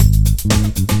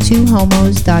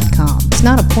twohomos.com. It's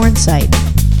not a porn site.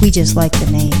 We just like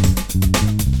the name.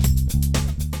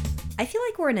 I feel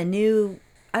like we're in a new,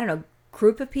 I don't know,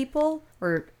 group of people,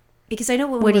 or because I know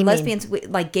when What do we're you lesbians,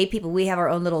 like gay people, we have our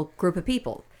own little group of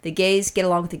people. The gays get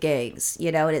along with the gays,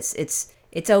 you know, and it's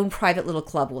its own private little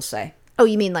club, we'll say. Oh,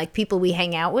 you mean like people we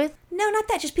hang out with? No, not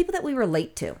that. Just people that we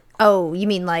relate to. Oh, you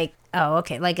mean like, oh,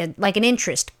 okay, like an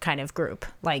interest kind of group.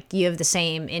 Like you have the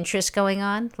same interest going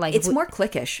on? Like It's more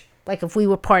cliquish. Like if we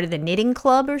were part of the knitting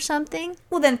club or something?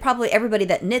 Well, then probably everybody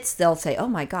that knits, they'll say, oh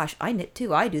my gosh, I knit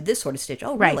too. I do this sort of stitch.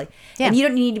 Oh, Right. really? Yeah. And you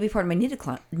don't need to be part of my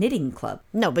knitting club.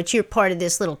 No, but you're part of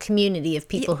this little community of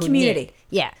people who community. knit.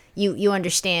 Yeah, you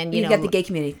understand, you You've know. got the gay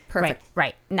community. Perfect.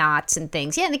 Right, knots and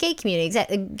things. Yeah, the gay community.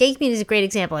 Exactly. The gay community is a great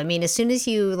example. I mean, as soon as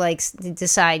you like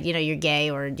decide, you know, you're gay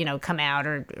or, you know, come out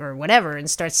or whatever and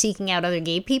start seeking out other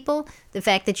gay people, the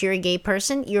fact that you're a gay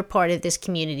person, you're part of this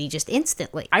community just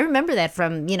instantly. I remember that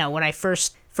from, you know, when I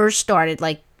first started,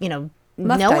 like, you know,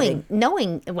 knowing.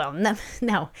 Well,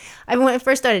 no. When I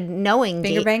first started knowing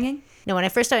Finger banging? No, when I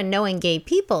first started knowing gay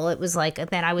people, it was like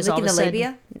then I was all of a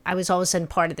sudden I was all of a sudden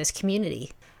part of this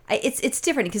community. It's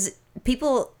different because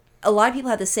a lot of people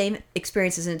have the same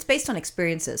experiences, and it's based on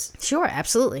experiences. Sure,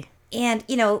 absolutely. And,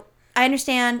 you know, I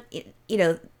understand, you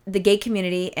know, the gay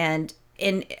community, and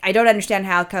I don't understand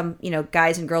how come, you know,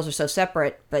 guys and girls are so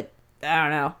separate, but I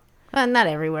don't know. Well, not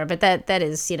everywhere, but that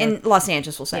is, you know. In Los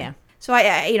Angeles, we'll say. Yeah. So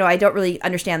I don't really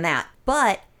understand that.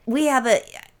 But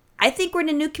I think we're in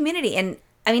a new community, and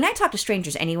I mean, I talk to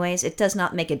strangers anyways. It does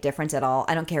not make a difference at all.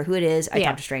 I don't care who it is. I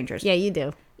talk to strangers. Yeah, you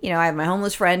do. You know, I have my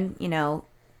homeless friend, you know,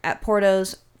 at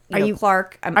Porto's.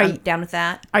 Clark? I'm down with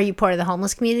that. Are you part of the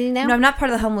homeless community now? No, I'm not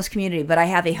part of the homeless community, but I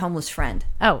have a homeless friend.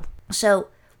 Oh. So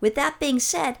with that being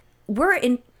said, we're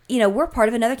part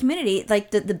of another community, like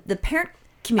the parent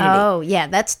community. Oh, yeah,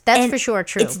 that's for sure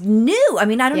true. It's new. I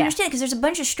mean, I don't understand because there's a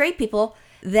bunch of straight people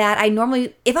that I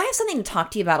normally, if I have something to talk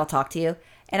to you about, I'll talk to you,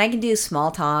 and I can do small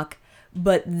talk.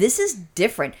 But this is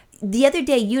different. The other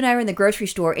day, you and I were in the grocery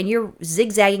store, and you're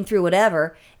zigzagging through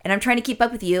whatever, and I'm trying to keep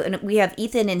up with you, and we have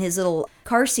Ethan in his little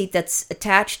car seat that's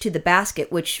attached to the basket,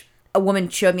 which a woman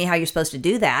showed me how you're supposed to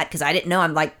do that, because I didn't know.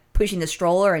 I'm like pushing the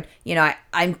stroller, and, you know,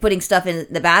 I'm putting stuff in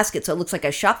the basket, so it looks like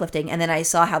a shoplifting, and then I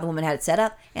saw how the woman had it set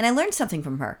up, and I learned something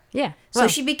from her. Yeah. So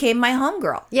she became my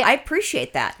homegirl. Yeah. I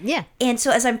appreciate that. Yeah. And so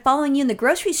as I'm following you in the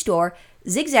grocery store,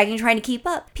 zigzagging, trying to keep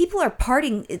up, people are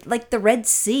parting like the Red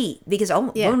Sea because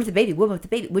woman with a baby,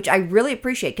 which I really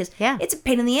appreciate because it's a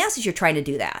pain in the ass as you're trying to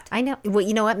do that. I know. Well,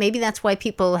 you know what? Maybe that's why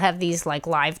people have these like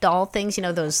live doll things. You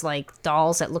know, those like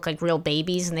dolls that look like real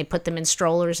babies, and they put them in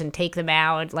strollers and take them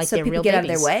out like so they're real babies. So people get out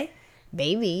of their way?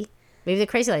 Maybe they're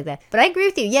crazy like that. But I agree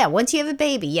with you. Yeah, once you have a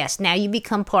baby, yes, now you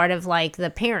become part of like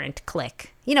the parent clique.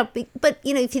 You know, but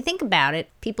you know, if you think about it,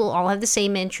 people all have the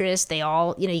same interests. They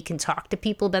all, you know, you can talk to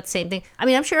people about the same thing. I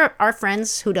mean, I'm sure our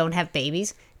friends who don't have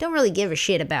babies don't really give a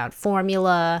shit about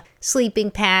formula, sleeping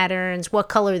patterns, what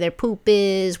color their poop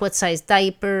is, what size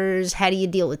diapers, how do you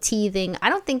deal with teething. I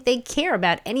don't think they care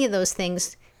about any of those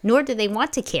things, nor do they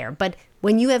want to care. But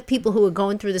when you have people who are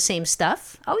going through the same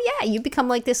stuff, oh yeah, you become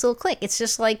like this little clique. It's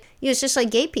just like, you know, it's just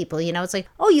like gay people, you know. It's like,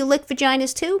 oh, you lick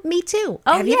vaginas too? Me too.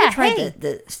 Oh, have you ever tried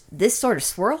this sort of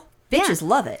swirl? Bitches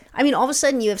love it. I mean, all of a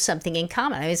sudden you have something in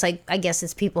common. I mean, it's like, I guess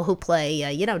it's people who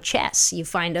play, you know, chess. You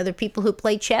find other people who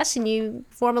play chess and you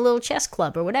form a little chess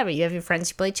club or whatever. You have your friends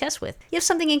you play chess with. You have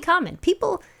something in common.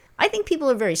 I think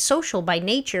people are very social by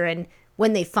nature, and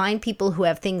when they find people who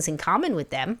have things in common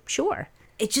with them, sure.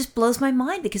 It just blows my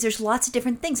mind because there's lots of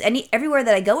different things. And everywhere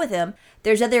that I go with him,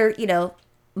 there's other, you know,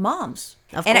 moms.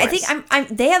 Of and course. I think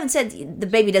they haven't said the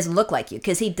baby doesn't look like you,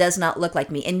 because he does not look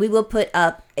like me. And we will put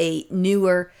up a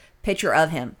newer picture of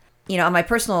him. You know, on my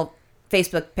personal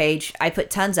Facebook page, I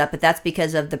put tons up, but that's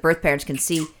because of the birth parents can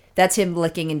see. That's him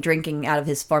licking and drinking out of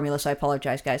his formula, so I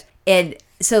apologize, guys. And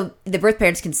so the birth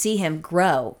parents can see him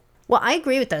grow. Well, I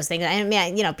agree with those things. I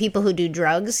mean, you know, people who do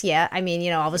drugs, yeah. I mean, you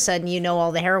know, all of a sudden you know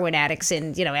all the heroin addicts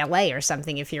in, you know, LA or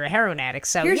something if you're a heroin addict.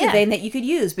 So here's a vein that you could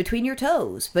use between your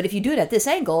toes, but if you do it at this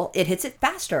angle, it hits it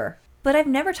faster. But I've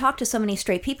never talked to so many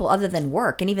straight people other than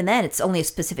work, and even then, it's only a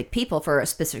specific people for a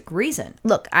specific reason.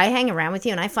 Look, I hang around with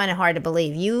you, and I find it hard to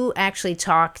believe you actually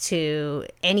talk to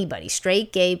anybody,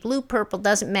 straight, gay, blue, purple,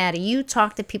 doesn't matter. You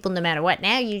talk to people no matter what.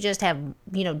 Now you just have,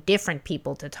 you know, different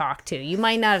people to talk to. You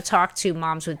might not have talked to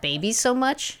moms with babies so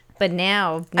much, but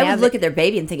now I would look at their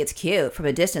baby and think it's cute from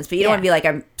a distance, but you don't want to be like,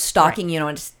 I'm stalking you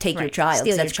and to take your child,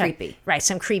 because that's creepy. Right,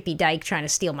 some creepy dyke trying to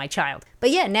steal my child. But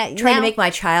yeah, now trying to make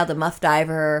my child a muff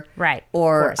diver, right,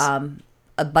 or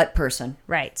a butt person.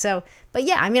 Right. So, but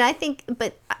yeah, I mean, I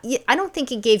don't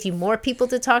think it gave you more people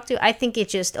to talk to. I think it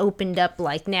just opened up,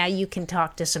 like, now you can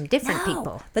talk to some different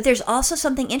people. But there's also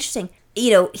something interesting.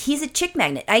 He's a chick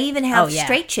magnet. I even have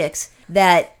straight chicks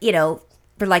that,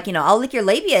 for like, I'll lick your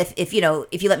labia if you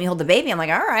let me hold the baby. I'm like,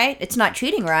 all right, it's not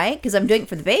cheating, right? Because I'm doing it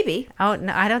for the baby. Oh,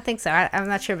 no, I don't think so. I'm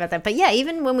not sure about that. But yeah,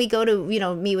 even when we go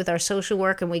to, meet with our social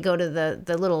work and we go to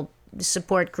the little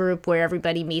support group where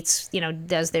everybody meets,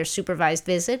 does their supervised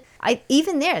visit.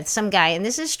 Even there, some guy, and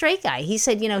this is a straight guy, he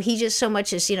said, he just so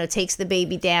much as, takes the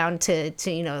baby down to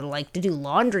like to do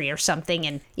laundry or something,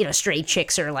 and, straight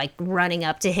chicks are like running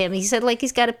up to him. He said like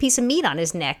he's got a piece of meat on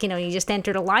his neck, he just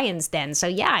entered a lion's den. So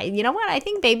yeah, you know what? I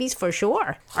think babies for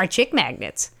sure are chick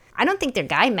magnets. I don't think they're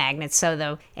guy magnets,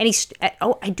 though. And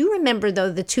I do remember,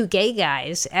 though, the 2 gay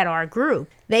guys at our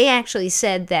group, they actually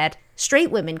said that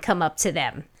straight women come up to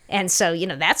them. And so,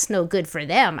 that's no good for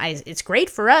them. It's great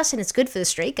for us and it's good for the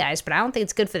straight guys, but I don't think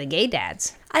it's good for the gay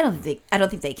dads. I don't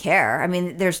think they care. I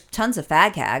mean, there's tons of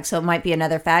fag hags, so it might be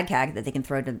another fag hag that they can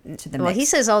throw to the mix. Well, he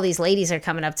says all these ladies are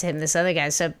coming up to him, this other guy.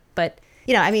 So, but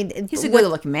he's a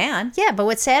good-looking man. Yeah, but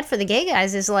what's sad for the gay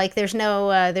guys is like there's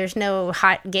no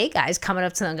hot gay guys coming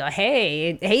up to them and go,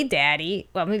 hey, daddy.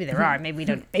 Well, maybe there are. Maybe we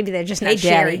don't. Maybe they're just not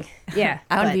sharing. Yeah,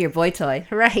 I want to be your boy toy.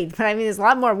 Right, but I mean, there's a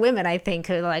lot more women, I think,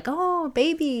 who are like, oh,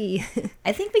 baby.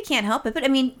 I think we can't help it, but I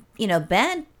mean,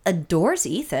 Ben adores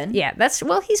Ethan. Yeah,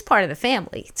 he's part of the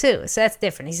family too, so that's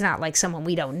different. He's not like someone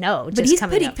we don't know. But he's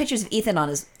putting pictures of Ethan on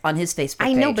his Facebook page.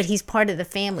 I know, but he's part of the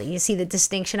family. You see the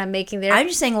distinction I'm making there? I'm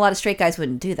just saying a lot of straight guys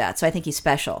wouldn't do that, so I think he's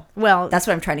special. Well, that's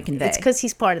what I'm trying to convey. It's because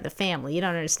he's part of the family. You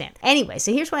don't understand. Anyway,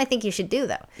 so here's what I think you should do,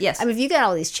 though. Yes. I mean, if you got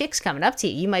all these chicks coming up to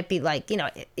you, you might be like,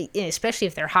 especially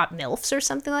if they're hot MILFs or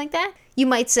something like that. You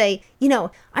might say,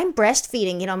 I'm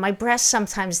breastfeeding, my breasts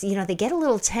sometimes, they get a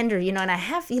little tender, and I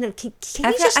have,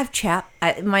 I've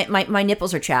chapped. My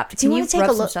nipples are chapped. Do you want to take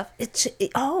a look? Stuff?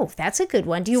 That's a good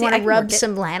one. Do you want to rub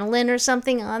some lanolin or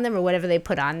something on them or whatever they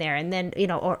put on there? And then,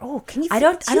 can you I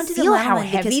don't feel how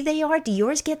heavy they are? Do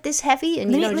yours get this heavy?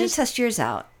 And, let me test yours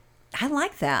out. I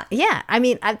like that. Yeah. I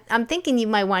mean, I'm thinking you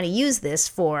might want to use this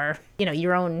for,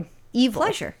 your own evil.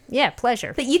 Pleasure. Yeah,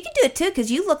 pleasure. But you can do it too because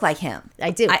you look like him.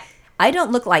 I do. I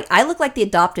look like the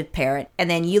adoptive parent, and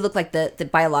then you look like the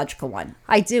biological one.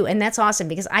 I do, and that's awesome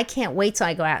because I can't wait till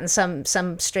I go out and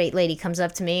some straight lady comes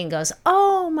up to me and goes,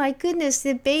 "Oh my goodness,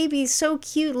 the baby's so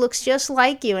cute, looks just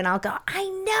like you," and I'll go, "I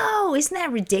know, isn't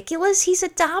that ridiculous? He's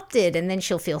adopted," and then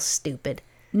she'll feel stupid.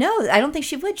 No, I don't think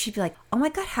she would. She'd be like, "Oh my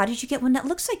God, how did you get one that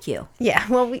looks like you?" Yeah,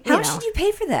 well, how much did you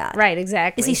pay for that? Right,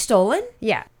 exactly. Is he stolen?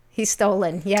 Yeah. He's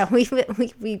stolen. Yeah,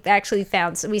 we actually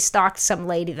we stalked some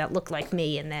lady that looked like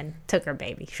me and then took her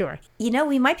baby. Sure.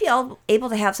 We might be all able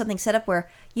to have something set up where,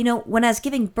 when I was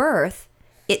giving birth,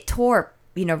 it tore,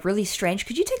 really strange.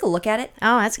 Could you take a look at it?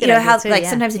 Oh, that's good. How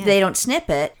sometimes if they don't snip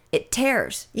it, it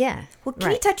tears. Yeah. Well,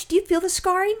 can you touch? Do you feel the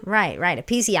scarring? Right.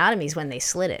 Episiotomy is when they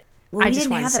slit it. Well, I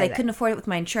didn't have that. I couldn't afford it with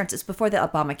my insurance. It's before the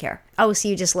Obamacare. Oh, so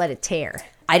you just let it tear?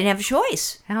 I didn't have a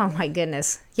choice. Oh my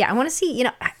goodness. Yeah, I want to see.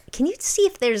 Can you see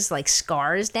if there's like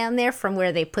scars down there from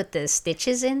where they put the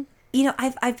stitches in?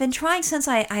 I've been trying since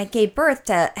I gave birth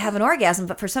to have an orgasm,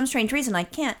 but for some strange reason I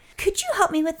can't. Could you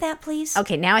help me with that, please?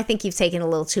 Okay, now I think you've taken a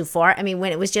little too far. I mean,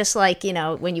 when it was just like,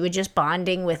 when you were just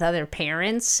bonding with other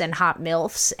parents and hot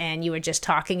MILFs and you were just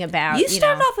talking about, You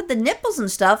started off with the nipples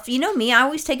and stuff. You know me, I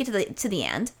always take it to the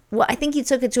end. Well, I think you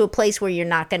took it to a place where you're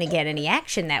not going to get any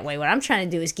action that way. What I'm trying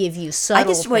to do is give you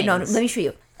subtle things. Wait, no, let me show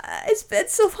you. It's been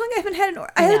so long. I haven't had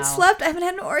I haven't slept. I haven't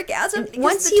had an orgasm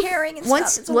because of the tearing and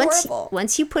stuff. It's horrible.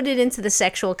 Once you put it into the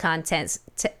sexual content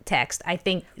text, I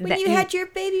think when you had your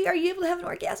baby, are you able to have an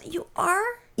orgasm? You are.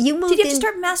 You moved. Did you have to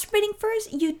start masturbating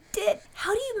first? You did.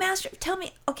 How do you masturbate? Tell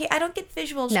me. Okay, I don't get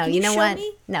visuals. No, Can you know show what?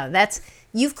 Me? No,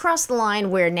 you've crossed the line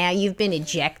where now you've been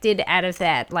ejected out of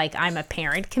that, like, I'm a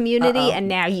parent community, and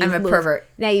now I'm a pervert.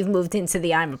 Now you've moved into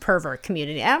the I'm a pervert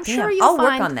community. I'm sure I'll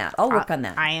work on that. I'll work on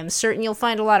that. I am certain you'll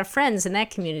find a lot of friends in that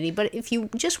community, but if you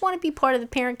just want to be part of the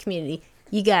parent community,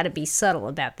 you got to be subtle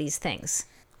about these things.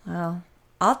 Well,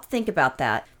 I'll think about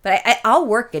that, but I'll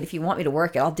work it if you want me to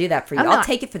work it. I'll do that for you. I'll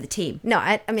take it for the team. No,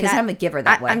 I mean, because I'm a giver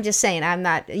that way. I'm just saying, I'm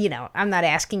not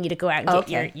asking you to go out and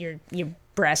get your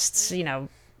breasts,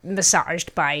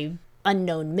 massaged by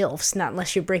unknown MILFs, not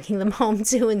unless you're bringing them home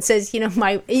too and says, here's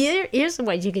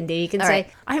what you can do. You can say,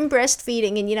 I'm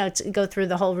breastfeeding, and, go through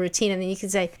the whole routine, and then you can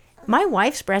say, my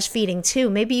wife's breastfeeding too.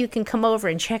 Maybe you can come over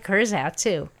and check hers out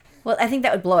too. Well, I think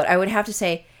that would blow it. I would have to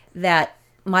say that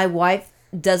my wife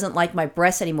doesn't like my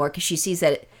breasts anymore because she sees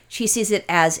it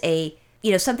as a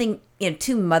something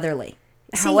too motherly.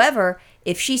 However,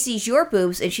 if she sees your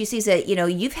boobs and she sees that,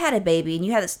 you've had a baby and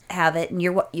you have it and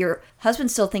your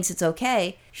husband still thinks it's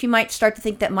okay, she might start to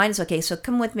think that mine is okay. So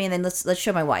come with me and then let's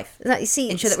show my wife. Now, you see,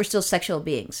 and show that we're still sexual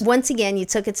beings. Once again, you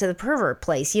took it to the pervert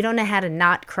place. You don't know how to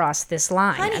not cross this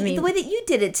line. Honey, I mean, the way that you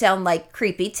did it sound like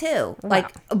creepy too.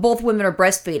 Like both women are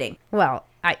breastfeeding. Well,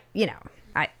 okay.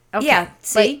 Yeah,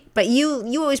 see? But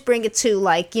you always bring it to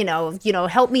like,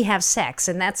 help me have sex,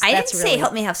 and that's I didn't really, say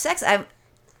help me have sex.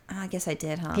 I guess I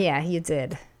did, huh? Yeah, you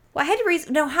did. Well, I had to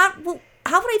reason. No, how would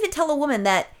I even tell a woman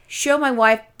that show my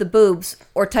wife the boobs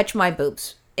or touch my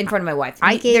boobs in front of my wife?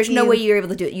 There's no way you're able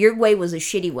to do it. Your way was a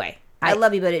shitty way. I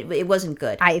love you, but it wasn't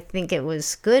good. I think it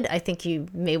was good. I think you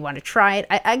may want to try it.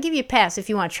 I give you a pass if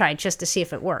you want to try it just to see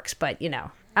if it works. But,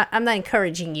 I'm not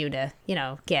encouraging you to,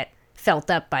 get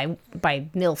felt up by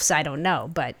MILFs I don't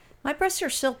know. But my breasts are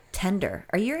still tender.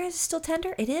 Are yours still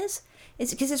tender? It is?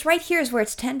 It's because it's right here is where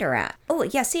it's tender at. Oh,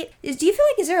 yeah, see, do you feel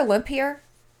like, is there a lump here?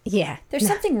 Yeah. There's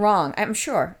something wrong, I'm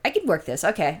sure. I could work this.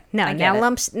 Okay. No, now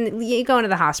lumps, you go into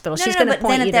the hospital. She's going to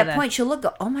point you to but then at that point, she'll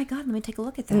go, oh my God, let me take a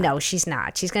look at that. No, she's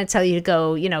not. She's going to tell you to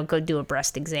go, go do a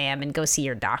breast exam and go see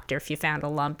your doctor if you found a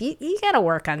lump. You got to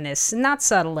work on this. Not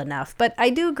subtle enough. But I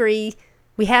do agree,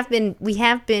 we have been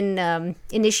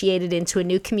initiated into a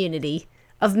new community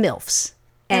of MILFs.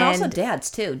 And also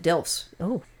dads, too. DILFs.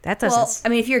 Oh, that doesn't... Well, I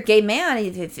mean, if you're a gay man,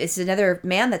 if it's another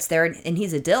man that's there and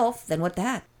he's a DILF, then what the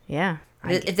heck? Yeah.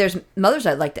 If there's mothers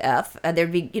I'd like to F, there'd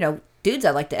be, dudes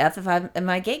I'd like to F if I'm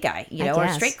a gay guy, or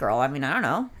a straight girl. I mean, I don't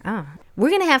know. Oh. We're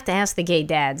going to have to ask the gay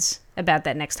dads about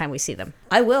that next time we see them.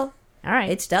 I will. All right.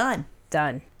 It's done.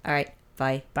 Done. All right.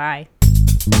 Bye. Bye.